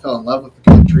 And I fell in love with the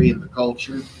country and the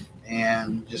culture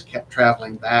and just kept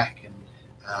traveling back.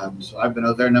 And so I've been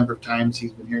over there a number of times.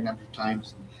 He's been here a number of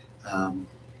times. And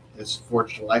it's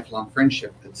forged a lifelong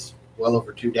friendship that's well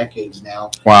over 2 decades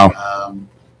now. Wow.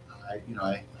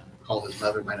 I call his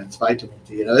mother my Zweite,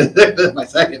 my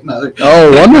second mother.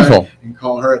 Oh, wonderful. And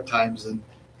call her at times and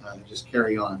just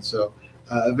carry on. So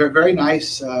very, very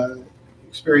nice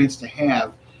experience to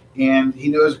have. And he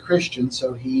knew I was a Christian,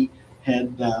 so he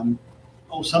had,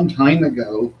 some time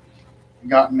ago,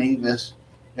 gotten me this.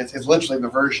 It's literally the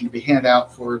version to be handed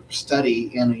out for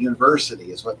study in a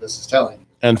university, is what this is telling you.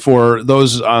 And for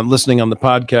those listening on the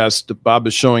podcast, Bob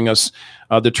is showing us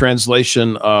the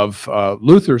translation of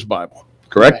Luther's Bible,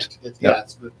 correct? It's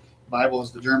the Bible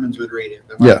as the Germans would read it,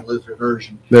 the Martin Luther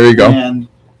version. There you go. And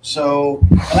so,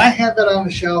 I had that on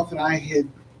the shelf, and I had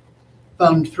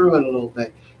thumbed through it a little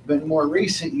bit. But in more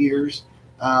recent years,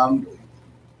 kind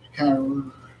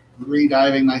of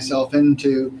rediving myself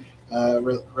into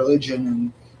religion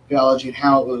and theology and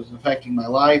how it was affecting my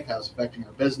life, how it was affecting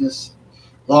our business.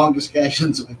 Long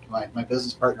discussions with my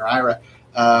business partner, Ira,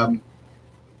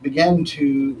 began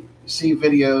to see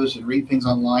videos and read things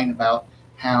online about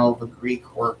how the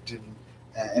Greek worked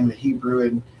and the Hebrew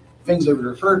and things that we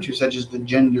refer to, such as the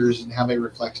genders and how they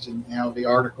reflect and how the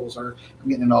articles are. I'm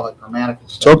getting into all that grammatical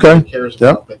stuff. Okay. Nobody cares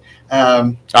about, but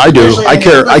I do. I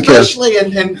care. Especially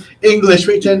in English,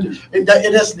 it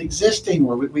doesn't exist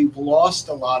anymore. We've lost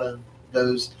a lot of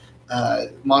those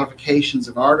modifications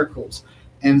of articles,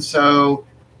 and so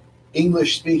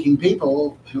English-speaking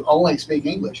people who only speak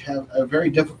English have a very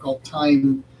difficult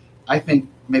time I think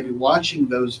maybe watching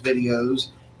those videos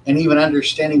and even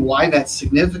understanding why that's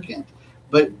significant.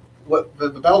 But what the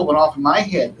bell went off in my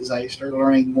head as I started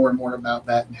learning more and more about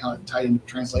that and how it tied into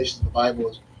translations of the Bible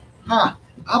is,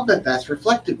 I'll bet that's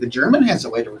reflected. The German has a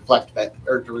way to reflect that,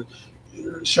 or to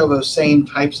show those same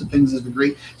types of things as the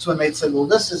Greek. So when they said, well,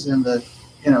 this is in the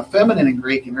feminine in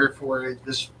Greek, and therefore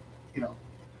this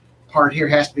part here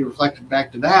has to be reflected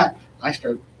back to that, I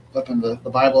started flipping the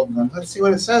Bible and going, let's see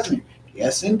what it says in here.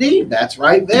 Yes, indeed, that's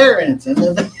right there, and it's in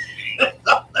the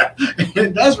and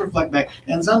it does reflect back.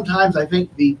 And sometimes I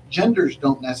think the genders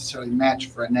don't necessarily match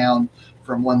for a noun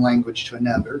from one language to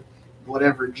another.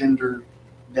 Whatever gender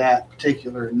that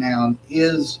particular noun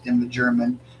is in the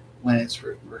German, when it's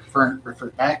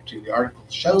referred back to, the article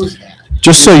shows that.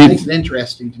 Just so It you, makes it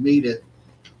interesting to me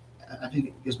I think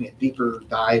it gives me a deeper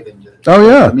dive into Oh,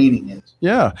 yeah. what the meaning is.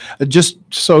 yeah, just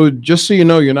so you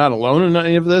know, you're not alone in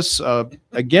any of this.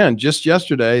 Again, just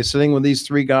yesterday, sitting with these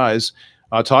three guys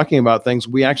talking about things,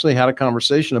 we actually had a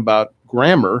conversation about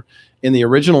grammar in the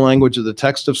original language of the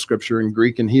text of Scripture in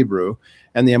Greek and Hebrew,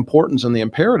 and the importance and the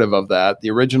imperative of that. The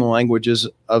original language is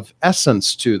of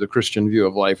essence to the Christian view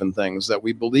of life and things, that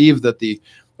we believe that the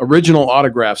original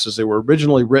autographs as they were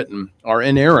originally written are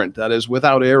inerrant, that is,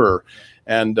 without error.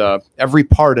 And every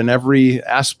part and every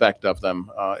aspect of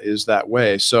them is that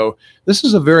way. So this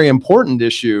is a very important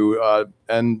issue,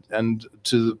 and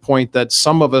to the point that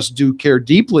some of us do care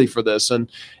deeply for this. And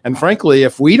frankly,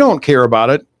 if we don't care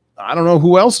about it, I don't know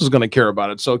who else is going to care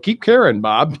about it. So keep caring,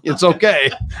 Bob. It's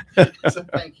okay. So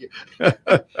thank you.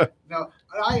 No,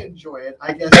 I enjoy it.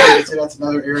 I guess I would say that's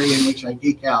another area in which I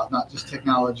geek out, not just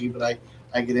technology, but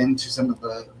I get into some of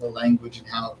the language and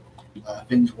how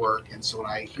things work. And so when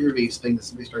I hear these things,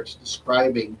 somebody starts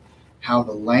describing how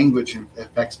the language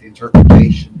affects the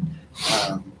interpretation,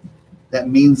 that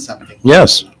means something.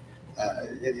 Yes.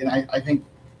 And I think,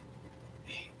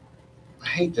 I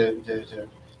hate to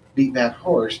beat that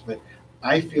horse, but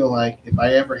I feel like if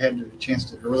I ever had the chance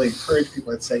to really encourage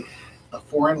people, I'd say a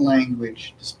foreign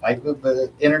language, despite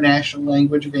the international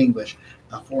language of English,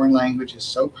 a foreign language is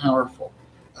so powerful.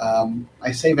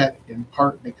 I say that in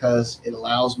part because it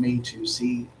allows me to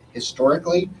see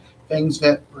historically things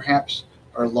that perhaps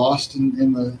are lost in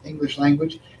the English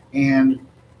language, and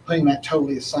putting that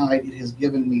totally aside, it has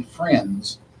given me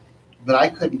friends that I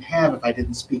couldn't have if I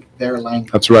didn't speak their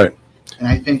language. That's right. And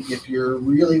I think if you're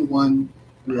really one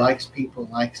who likes people,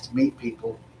 likes to meet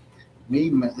people,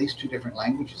 meeting them at least two different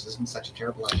languages isn't such a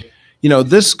terrible idea. You know,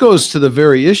 this goes to the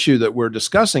very issue that we're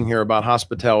discussing here about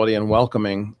hospitality and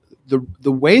welcoming.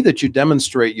 The way that you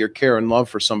demonstrate your care and love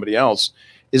for somebody else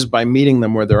is by meeting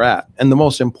them where they're at. And the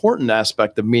most important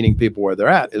aspect of meeting people where they're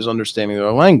at is understanding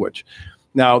their language.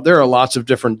 Now, there are lots of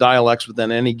different dialects within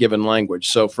any given language.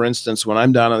 So, for instance, when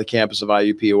I'm down on the campus of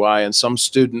IUPUI and some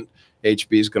student,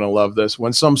 HB is going to love this,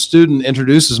 when some student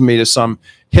introduces me to some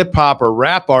hip hop or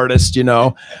rap artist,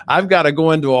 I've got to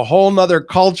go into a whole nother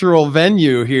cultural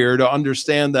venue here to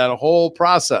understand that whole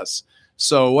process.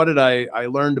 So what did I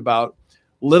learned about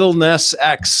Little Nas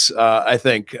X, I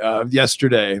think,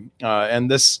 yesterday. And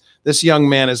this young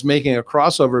man is making a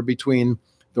crossover between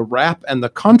the rap and the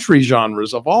country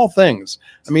genres of all things.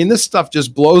 I mean, this stuff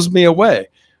just blows me away.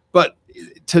 But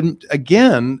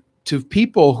to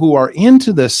people who are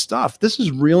into this stuff, this is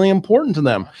really important to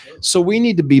them. So we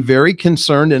need to be very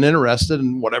concerned and interested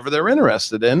in whatever they're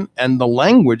interested in. And the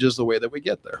language is the way that we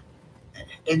get there.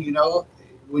 And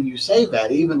when you say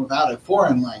that, even without a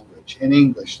foreign language in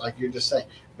English, like you're just saying,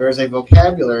 there's a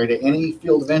vocabulary to any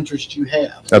field of interest you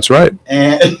have. That's right.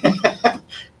 And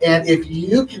and if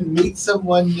you can meet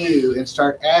someone new and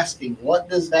start asking, what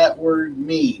does that word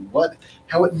mean?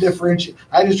 How it differentiates?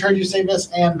 I just heard you say this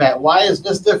and that. Why is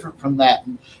this different from that?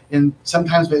 And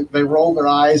sometimes they roll their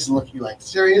eyes and look at you like,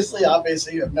 seriously?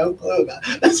 Obviously, you have no clue about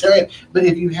it. That's right. But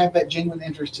if you have that genuine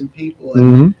interest in people,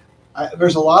 and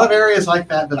there's a lot of areas like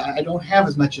that I don't have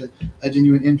as much a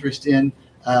genuine interest in.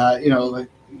 Like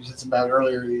you said about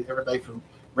earlier, everybody from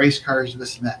race cars to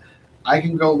this and that. I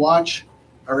can go watch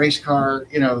a race car,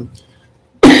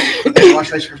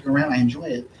 watch race cars go around. I enjoy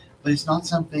it, but it's not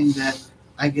something that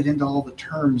I get into all the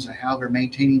terms of how they're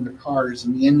maintaining the cars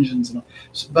and the engines and all.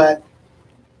 But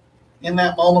in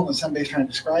that moment when somebody's trying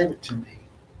to describe it to me,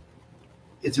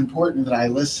 it's important that I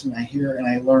listen, I hear, and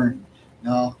I learn.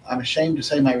 Now, I'm ashamed to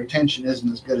say my retention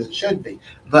isn't as good as it should be,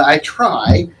 but I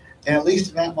try. And at least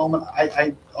in that moment,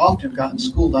 I often have gotten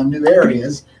schooled on new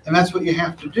areas, and that's what you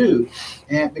have to do.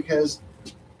 And because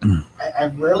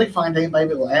I rarely find anybody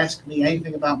that will ask me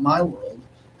anything about my world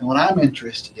and what I'm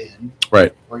interested in,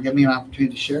 right, or give me an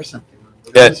opportunity to share something.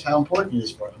 That's how important it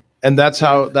is for them. And that's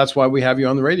why we have you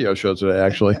on the radio show today,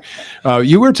 actually.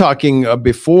 You were talking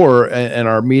before in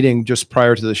our meeting just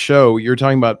prior to the show, you were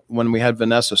talking about when we had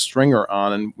Vanessa Stringer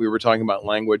on, and we were talking about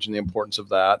language and the importance of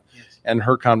that. Yes. And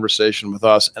her conversation with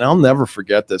us. And I'll never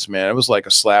forget this, man. It was like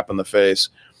a slap in the face.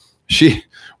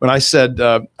 When I said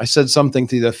something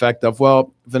to the effect of,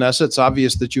 well, Vanessa, it's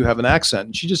obvious that you have an accent.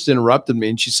 And she just interrupted me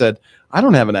and she said, I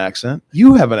don't have an accent.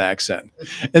 You have an accent.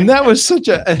 And that was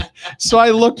so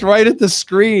I looked right at the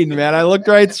screen, man. I looked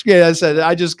right at the screen. I said,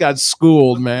 I just got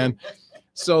schooled, man.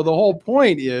 So the whole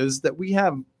point is that we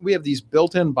have these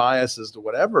built-in biases to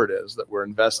whatever it is that we're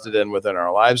invested in within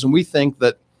our lives. And we think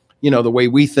that, the way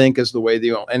we think is the way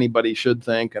anybody should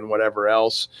think and whatever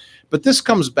else. But this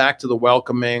comes back to the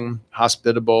welcoming,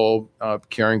 hospitable,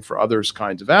 caring for others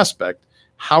kinds of aspect.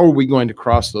 How are we going to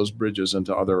cross those bridges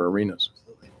into other arenas?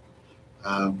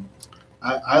 Absolutely.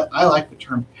 I like the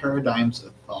term paradigms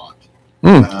of thought.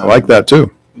 I like that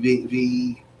too.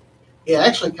 It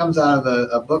actually comes out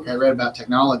of a book I read about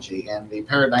technology and the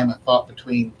paradigm of thought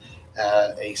between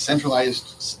a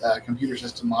centralized computer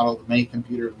system model, the many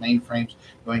computer mainframes,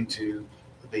 going to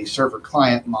the server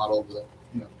client model,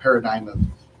 the paradigm of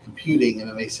computing. And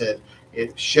then they said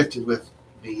it shifted with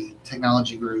the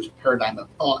technology gurus' paradigm of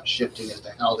thought shifting as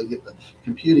to how to get the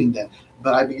computing done.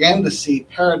 But I began to see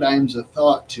paradigms of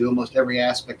thought to almost every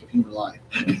aspect of human life.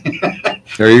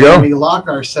 There you go. We lock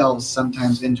ourselves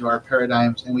sometimes into our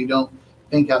paradigms and we don't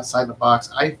think outside the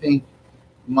box. I think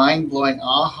mind-blowing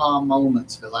aha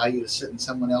moments that allow you to sit in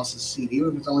someone else's seat,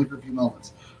 even if it's only for a few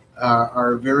moments,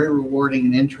 are very rewarding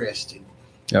and interesting.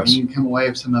 Yes. And you can come away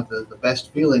with some of the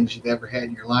best feelings you've ever had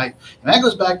in your life. And that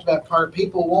goes back to that part,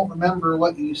 people won't remember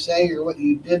what you say or what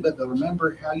you did, but they'll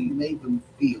remember how you made them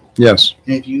feel. Yes.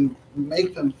 And if you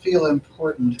make them feel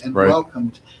important and Right.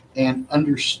 welcomed and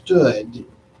understood,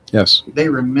 Yes. they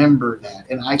remember that.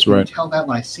 And I That's can right. tell that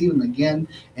when I see them again.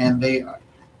 And they are,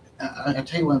 I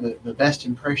tell you, one of the best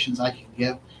impressions I can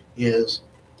give is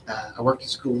I worked in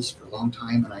schools for a long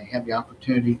time, and I had the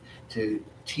opportunity to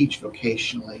teach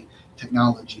vocationally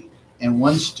technology. And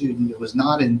one student that was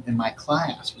not in my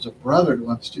class was a brother to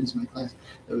one of the students in my class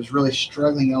that was really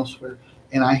struggling elsewhere.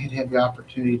 And I had the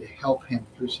opportunity to help him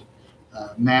through some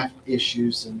math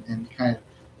issues and kind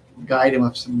of guide him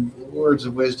with some words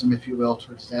of wisdom, if you will,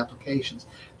 towards his applications.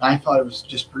 And I thought it was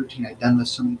just routine. I'd done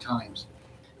this so many times.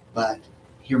 But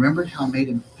he remembered how I made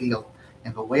him feel.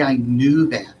 And the way I knew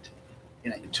that,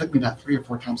 and it took me about 3 or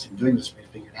 4 times in doing this for me to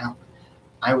figure it out.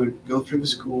 I would go through the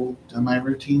school, do my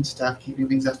routine stuff, keeping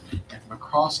things up, and from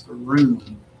across the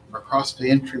room, or across the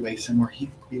entryway somewhere,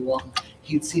 he'd be walking,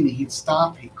 he'd see me, he'd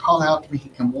stop, he'd call out to me,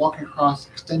 he'd come walking across,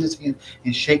 extend his hand,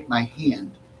 and shake my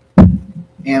hand.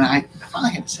 And I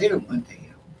finally had to say to him one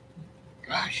day,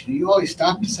 gosh, you always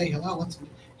stop to say hello.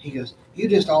 He goes, you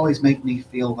just always make me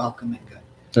feel welcome and good.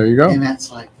 There you go. And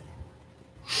that's like,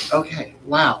 okay,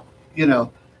 wow.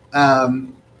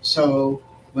 So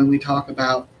when we talk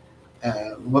about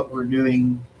what we're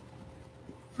doing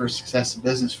for success in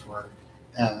business, for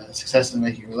success in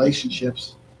making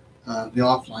relationships, the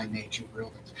offline nature of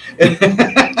real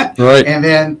things.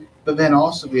 Right. But then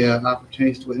also we have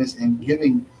opportunities to witness and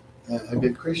giving a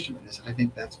good Christian witness. I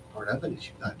think that's part of it, is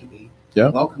you've got to be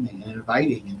welcoming and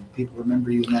inviting, and people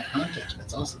remember you in that context.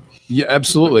 That's awesome. Yeah,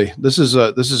 absolutely. This is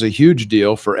a huge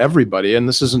deal for everybody, and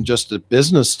this isn't just a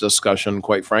business discussion.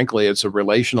 Quite frankly, it's a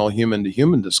relational,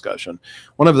 human-to-human discussion.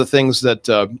 One of the things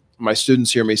that my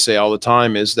students hear me say all the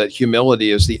time is that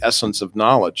humility is the essence of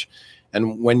knowledge,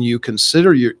 and when you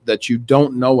consider that you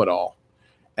don't know it all,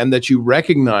 and that you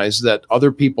recognize that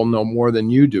other people know more than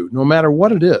you do, no matter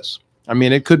what it is. I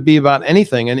mean, it could be about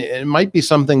anything, and it might be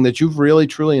something that you've really,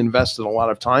 truly invested a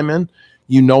lot of time in.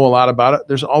 You know a lot about it.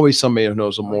 There's always somebody who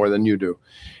knows more than you do.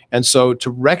 And so to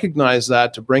recognize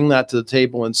that, to bring that to the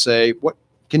table and say, what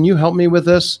can you help me with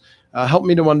this? Help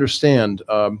me to understand.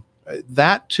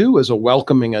 That, too, is a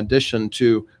welcoming addition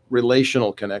to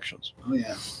relational connections. Oh,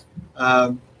 yeah.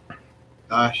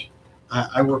 Gosh,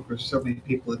 I work with so many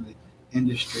people in the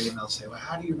industry, and they'll say, well,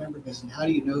 how do you remember this, and how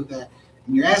do you know that?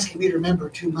 And you're asking me to remember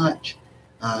too much,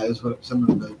 is what some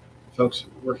of the folks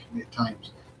working with me at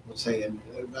times will say. And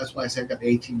that's why I say I've got the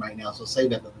 18 right now, so say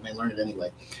that, but they may learn it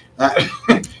anyway. But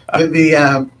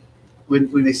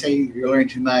when they say you're learning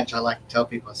too much, I like to tell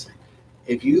people, I say,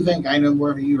 if you think I know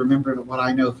more than you, remember that what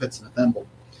I know fits in a thimble.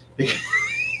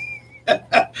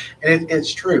 And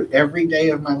it's true. Every day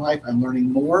of my life, I'm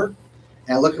learning more.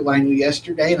 And I look at what I knew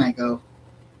yesterday, and I go,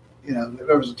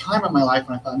 there was a time in my life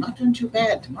when I thought, I'm not doing too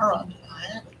bad. Tomorrow,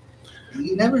 I have it.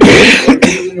 You never know.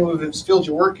 If it's field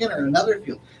you work in or another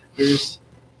field. There's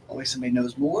always somebody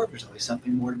knows more. There's always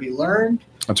something more to be learned.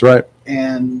 That's right.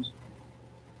 And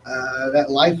that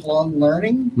lifelong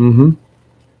learning,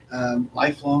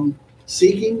 lifelong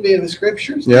seeking via the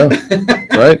scriptures. Yeah,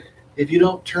 right. If you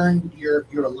don't turn your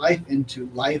life into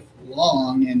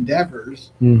lifelong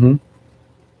endeavors,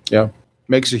 yeah,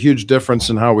 makes a huge difference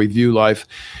in how we view life.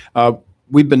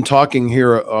 We've been talking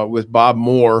here with Bob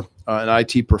Moore, an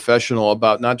IT professional,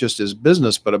 about not just his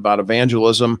business, but about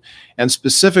evangelism, and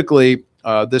specifically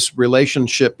this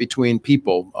relationship between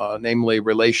people, namely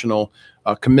relational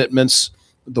commitments,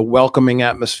 the welcoming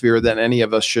atmosphere that any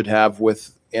of us should have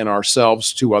within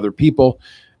ourselves to other people.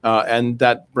 And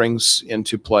that brings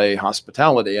into play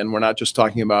hospitality. And we're not just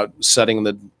talking about setting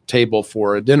the table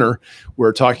for a dinner.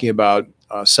 We're talking about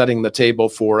setting the table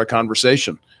for a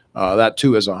conversation. That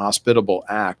too is a hospitable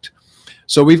act.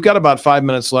 So we've got about 5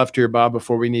 minutes left here, Bob,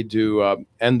 before we need to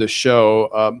end the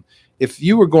show. If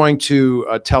you were going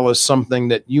to tell us something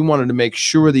that you wanted to make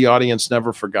sure the audience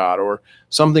never forgot, or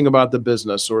something about the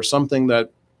business, or something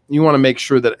that you want to make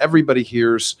sure that everybody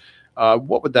hears,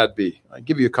 what would that be? I'll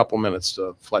give you a couple minutes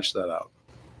to flesh that out.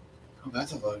 Oh,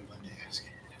 that's a loaded one to ask.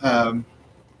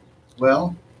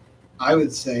 Well, I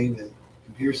would say that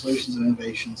Computer Solutions and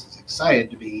Innovations is excited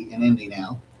to be in Indy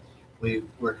now.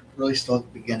 We're really still at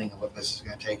the beginning of what this is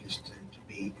going to take us to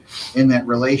be. In that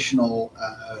relational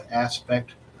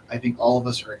aspect, I think all of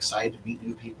us are excited to meet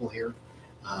new people here.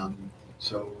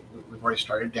 So we've already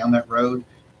started down that road,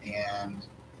 and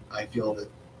I feel that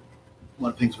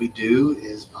one of the things we do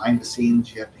is behind the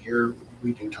scenes, you have to hear,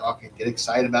 we do talk and get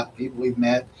excited about the people we've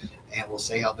met, and we'll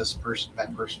say how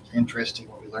that person's interesting,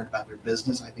 what we learned about their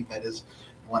business. I think that is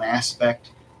one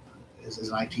aspect. As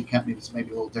an IT company that's maybe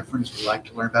a little different, is we like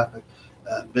to learn about the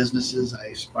businesses.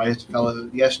 I surprised a fellow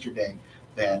yesterday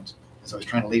that as I was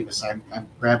trying to leave us, I'm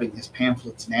grabbing his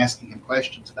pamphlets and asking him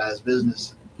questions about his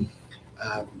business.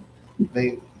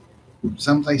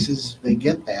 Some places they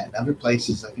get that, and other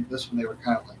places, I think this one, they were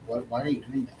kind of like, why are you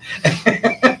doing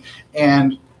that?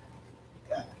 And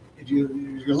if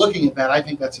you're looking at that, I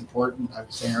think that's important. I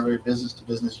was saying earlier, business to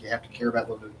business, you have to care about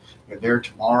whether you're there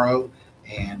tomorrow,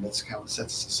 and that's kind of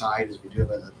sets us aside as we do have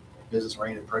a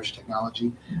business-oriented approach to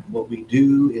technology. What we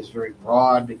do is very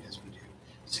broad because we do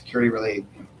security-related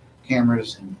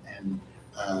cameras and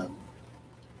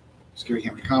security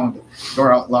camera common, but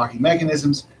door locking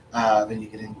mechanisms. Then you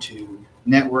get into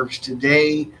networks.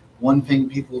 Today, one thing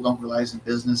people don't realize in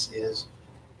business is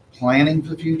planning for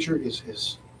the future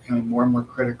is becoming more and more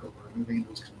critical. We're moving into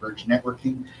this converged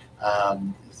networking.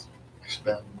 It's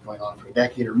been going on for a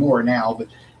decade or more now, but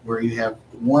where you have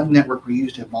one network, we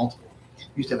used to have multiple. You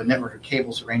used to have a network of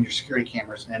cables around your security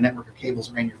cameras, and a network of cables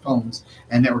around your phones,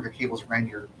 and a network of cables around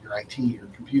your IT, your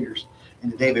computers.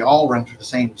 And today, they all run through the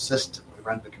same system. They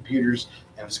run the computers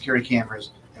and the security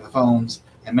cameras and the phones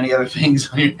and many other things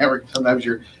on your network. Sometimes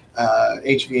your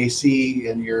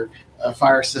HVAC and your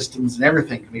fire systems and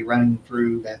everything can be running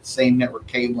through that same network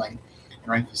cabling and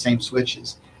running through the same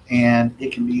switches. And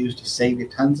it can be used to save you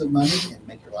tons of money and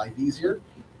make your life easier,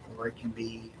 or it can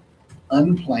be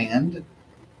unplanned and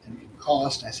can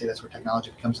cost. I say that's where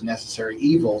technology becomes a necessary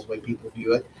evil, is the way people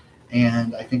view it.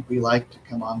 And I think we like to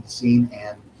come on the scene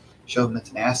and show them it's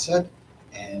an asset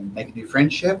and make a new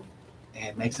friendship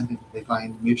and make something that they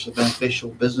find mutually beneficial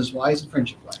business-wise and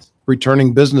friendship-wise.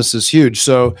 Returning business is huge.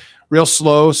 So real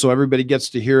slow so everybody gets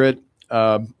to hear it.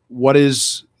 What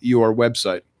is your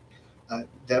website?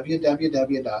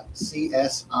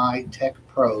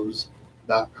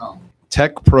 www.csitechpros.com.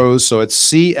 Tech Pros, so it's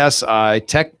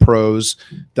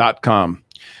csitechpros.com.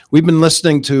 We've been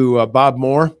listening to Bob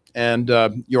Moore and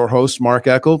your host, Mark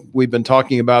Eckel. We've been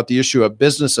talking about the issue of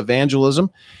business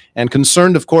evangelism and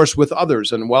concerned, of course, with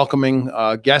others and welcoming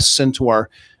guests into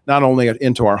not only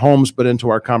into our homes, but into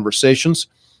our conversations.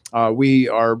 We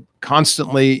are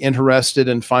constantly interested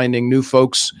in finding new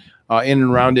folks in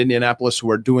and around Indianapolis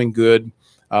who are doing good,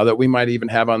 that we might even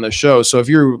have on the show. So if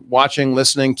you're watching,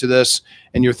 listening to this,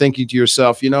 and you're thinking to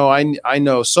yourself, I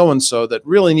know so-and-so that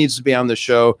really needs to be on the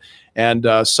show, and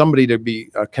somebody to be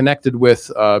connected with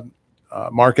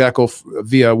Mark Eckel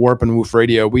via Warp and Woof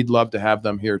Radio, we'd love to have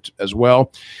them here as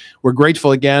well. We're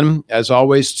grateful again, as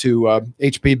always, to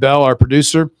H.P. Bell, our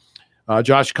producer,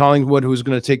 Josh Collingwood, who's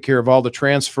going to take care of all the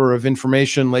transfer of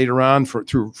information later on from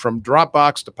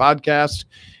Dropbox to podcast.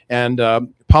 And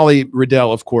Polly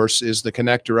Riddell, of course, is the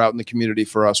connector out in the community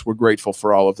for us. We're grateful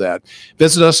for all of that.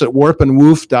 Visit us at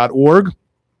warpandwoof.org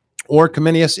or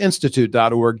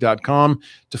ComeniusInstitute.org.com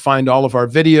to find all of our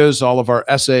videos, all of our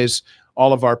essays,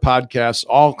 all of our podcasts,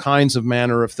 all kinds of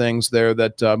manner of things there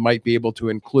that might be able to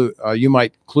include, you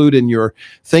might include in your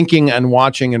thinking and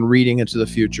watching and reading into the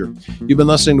future. You've been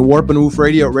listening to Warp and Woof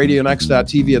Radio at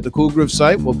RadioNext.tv at the Cool Groove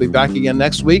site. We'll be back again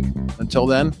next week. Until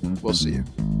then, we'll see you.